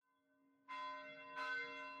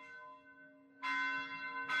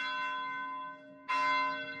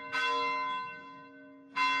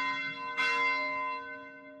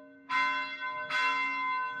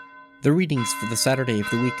The readings for the Saturday of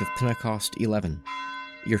the week of Pentecost 11,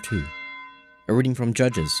 Year 2. A reading from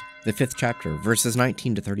Judges, the 5th chapter, verses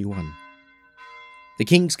 19 to 31. The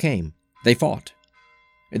kings came, they fought.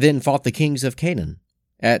 Then fought the kings of Canaan,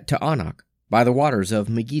 at Taanach, by the waters of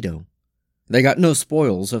Megiddo. They got no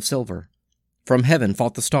spoils of silver. From heaven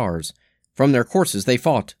fought the stars. From their courses they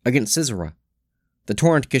fought against Sisera. The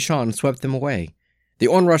torrent Kishon swept them away. The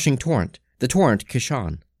onrushing torrent, the torrent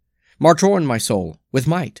Kishon. March on, my soul, with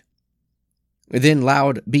might. Then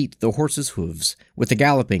loud beat the horses' hoofs, with the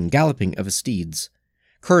galloping of his steeds.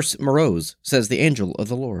 Curse Meroz, says the angel of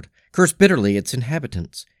the Lord. Curse bitterly its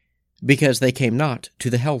inhabitants, because they came not to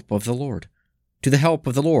the help of the Lord. To the help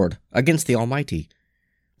of the Lord against the Almighty.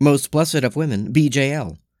 Most blessed of women be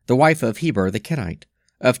Jael, the wife of Heber the Kenite,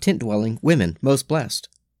 of tent-dwelling women most blessed.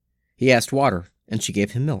 He asked water, and she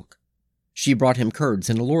gave him milk. She brought him curds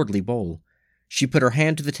in a lordly bowl. She put her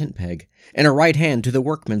hand to the tent peg, and her right hand to the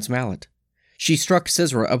workman's mallet. She struck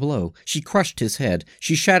Sisera a blow, she crushed his head,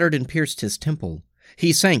 she shattered and pierced his temple.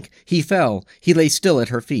 He sank, he fell, he lay still at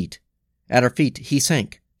her feet. At her feet he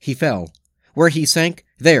sank, he fell. Where he sank,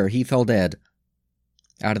 there he fell dead.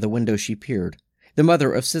 Out of the window she peered. The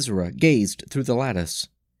mother of Sisera gazed through the lattice.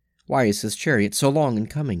 Why is his chariot so long in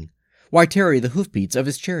coming? Why tarry the hoofbeats of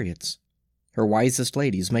his chariots? Her wisest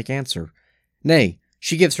ladies make answer. Nay,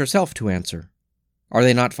 she gives herself to answer. Are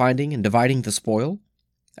they not finding and dividing the spoil?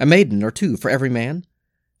 A maiden or two for every man?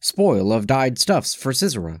 Spoil of dyed stuffs for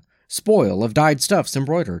Sisera, spoil of dyed stuffs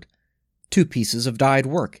embroidered. 2 pieces of dyed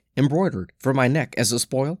work embroidered for my neck as a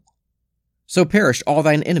spoil? So perish all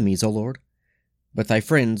thine enemies, O Lord. But thy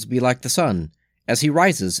friends be like the sun, as he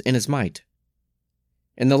rises in his might.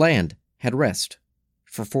 And the land had rest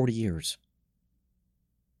for 40 years.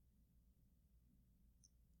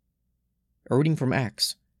 A reading from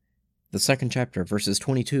Acts, the 2nd chapter, verses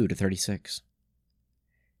 22 to 36.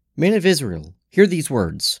 Men of Israel, hear these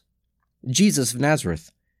words. Jesus of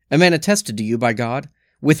Nazareth, a man attested to you by God,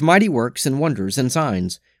 with mighty works and wonders and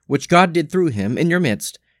signs, which God did through him in your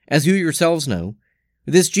midst, as you yourselves know,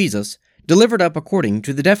 this Jesus, delivered up according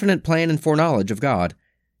to the definite plan and foreknowledge of God,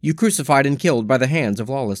 you crucified and killed by the hands of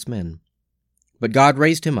lawless men. But God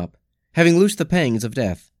raised him up, having loosed the pangs of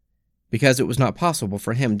death, because it was not possible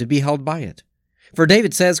for him to be held by it. For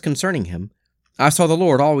David says concerning him, I saw the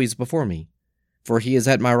Lord always before me, for he is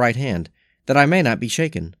at my right hand, that I may not be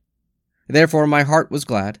shaken. Therefore my heart was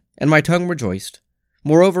glad, and my tongue rejoiced.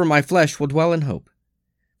 Moreover my flesh will dwell in hope.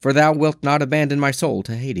 For thou wilt not abandon my soul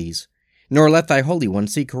to Hades, nor let thy Holy One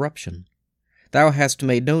see corruption. Thou hast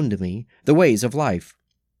made known to me the ways of life.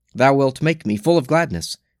 Thou wilt make me full of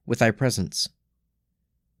gladness with thy presence.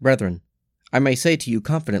 Brethren, I may say to you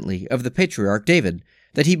confidently of the patriarch David,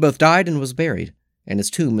 that he both died and was buried, and his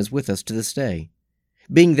tomb is with us to this day.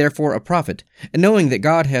 Being therefore a prophet, and knowing that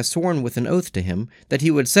God has sworn with an oath to him that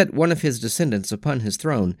he would set one of his descendants upon his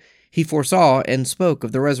throne, he foresaw and spoke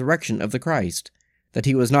of the resurrection of the Christ, that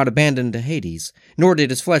he was not abandoned to Hades, nor did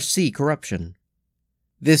his flesh see corruption.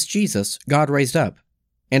 This Jesus God raised up,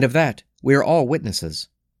 and of that we are all witnesses.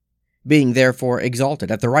 Being therefore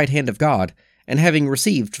exalted at the right hand of God, and having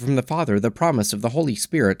received from the Father the promise of the Holy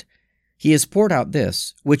Spirit, he has poured out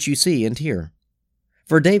this, which you see and hear.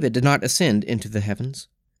 For David did not ascend into the heavens,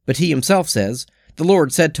 but he himself says, The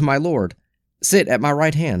Lord said to my Lord, Sit at my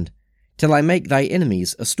right hand, till I make thy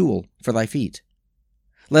enemies a stool for thy feet.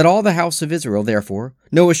 Let all the house of Israel, therefore,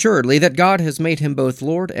 know assuredly that God has made him both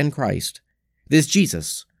Lord and Christ, this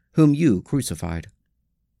Jesus, whom you crucified.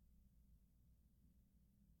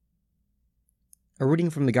 A reading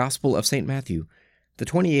from the Gospel of St. Matthew, the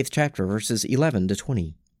 28th chapter, verses 11 to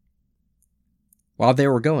 20. While they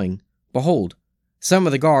were going, behold, some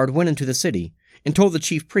of the guard went into the city, and told the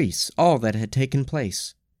chief priests all that had taken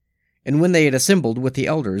place. And when they had assembled with the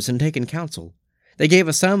elders and taken counsel, they gave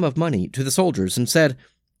a sum of money to the soldiers, and said,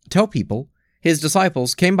 Tell people, his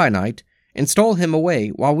disciples came by night, and stole him away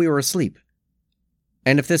while we were asleep.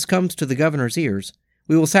 And if this comes to the governor's ears,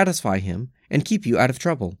 we will satisfy him, and keep you out of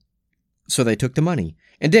trouble. So they took the money,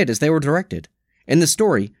 and did as they were directed, and the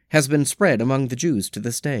story has been spread among the Jews to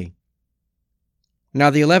this day. Now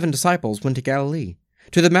the 11 disciples went to Galilee,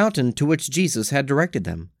 to the mountain to which Jesus had directed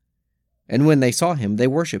them. And when they saw him, they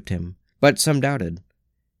worshipped him, but some doubted.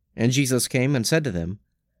 And Jesus came and said to them,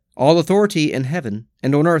 All authority in heaven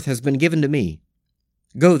and on earth has been given to me.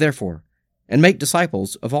 Go, therefore, and make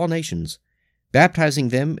disciples of all nations, baptizing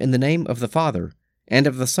them in the name of the Father, and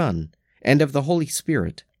of the Son, and of the Holy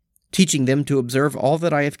Spirit, teaching them to observe all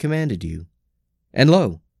that I have commanded you. And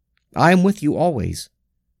lo, I am with you always,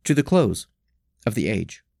 to the close of the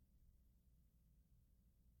age.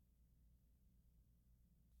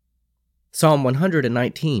 Psalm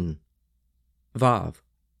 119, Vav.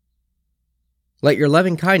 Let your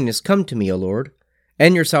loving kindness come to me, O Lord,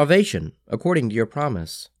 and your salvation, according to your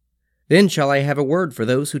promise. Then shall I have a word for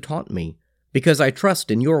those who taunt me, because I trust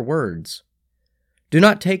in your words. Do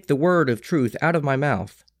not take the word of truth out of my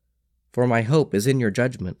mouth, for my hope is in your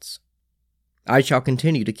judgments. I shall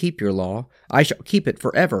continue to keep your law. I shall keep it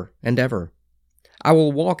forever and ever. I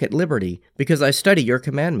will walk at liberty, because I study your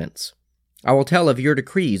commandments. I will tell of your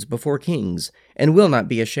decrees before kings, and will not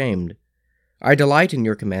be ashamed. I delight in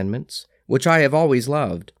your commandments, which I have always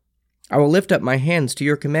loved. I will lift up my hands to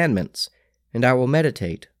your commandments, and I will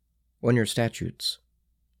meditate on your statutes.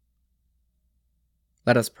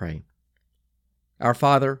 Let us pray. Our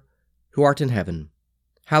Father, who art in heaven,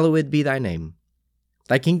 hallowed be thy name.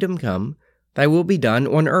 Thy kingdom come, thy will be done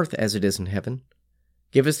on earth as it is in heaven.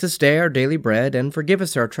 Give us this day our daily bread, and forgive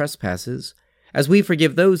us our trespasses, as we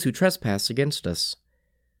forgive those who trespass against us.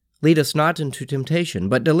 Lead us not into temptation,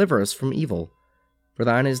 but deliver us from evil. For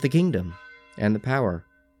thine is the kingdom, and the power,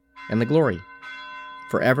 and the glory,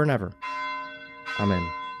 forever and ever.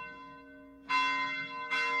 Amen.